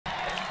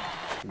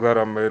glad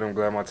I made them.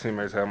 Glad my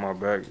teammates had my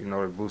back. You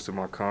know, it boosted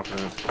my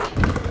confidence.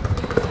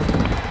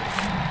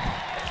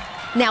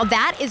 Now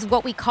that is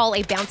what we call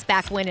a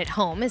bounce-back win at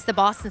home, as the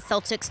Boston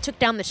Celtics took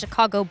down the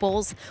Chicago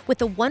Bulls with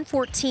a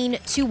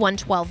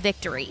 114-112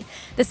 victory.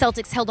 The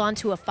Celtics held on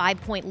to a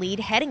 5-point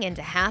lead heading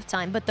into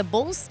halftime, but the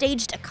Bulls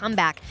staged a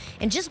comeback,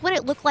 and just when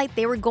it looked like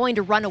they were going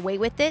to run away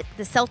with it,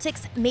 the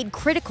Celtics made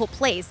critical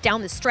plays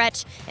down the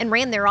stretch and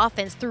ran their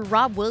offense through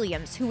Rob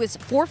Williams, who was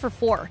 4 for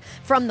 4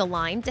 from the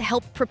line to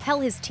help propel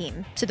his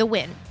team to the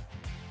win.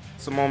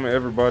 It's a moment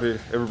everybody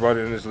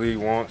in this league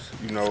wants,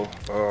 you know,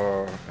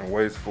 and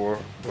waits for.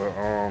 But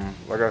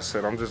like I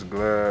said, I'm just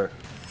glad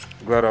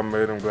I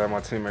made them. Glad my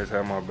teammates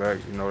had my back.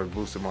 You know, it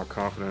boosted my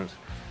confidence,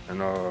 and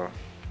you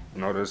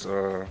know, this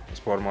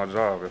it's part of my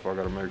job. If I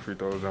got to make free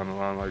throws down the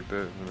line like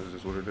that, that's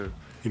just what it is.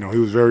 You know, he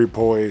was very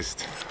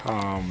poised,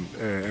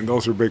 and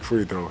those were big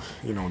free throws.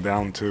 You know,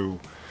 down to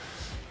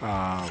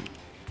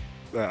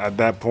at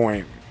that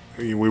point,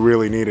 we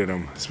really needed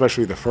him,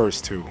 especially the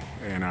first two,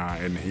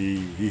 and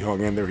he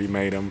hung in there. He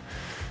made them,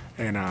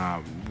 and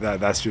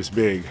that's just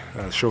big.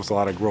 Shows a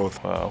lot of growth.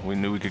 We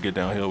knew we could get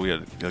downhill. We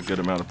had a good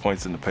amount of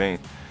points in the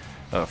paint,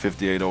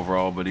 58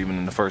 overall. But even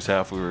in the first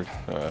half, we were,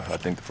 I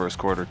think, the first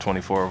quarter,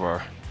 24 of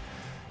our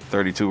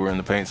 32 were in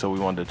the paint. So we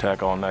wanted to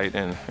attack all night,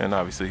 and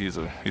obviously he's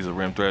a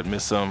rim threat.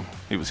 Missed some.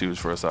 He was huge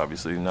for us,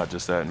 obviously. Not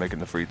just that, making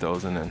the free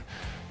throws and then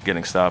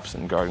getting stops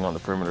and guarding on the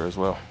perimeter as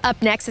well. Up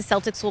next, the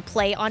Celtics will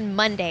play on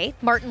Monday,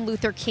 Martin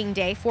Luther King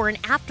Day, for an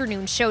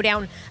afternoon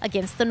showdown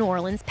against the New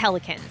Orleans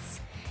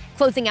Pelicans.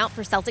 Closing out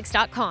for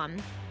Celtics.com,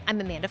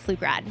 I'm Amanda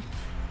Pflugrad.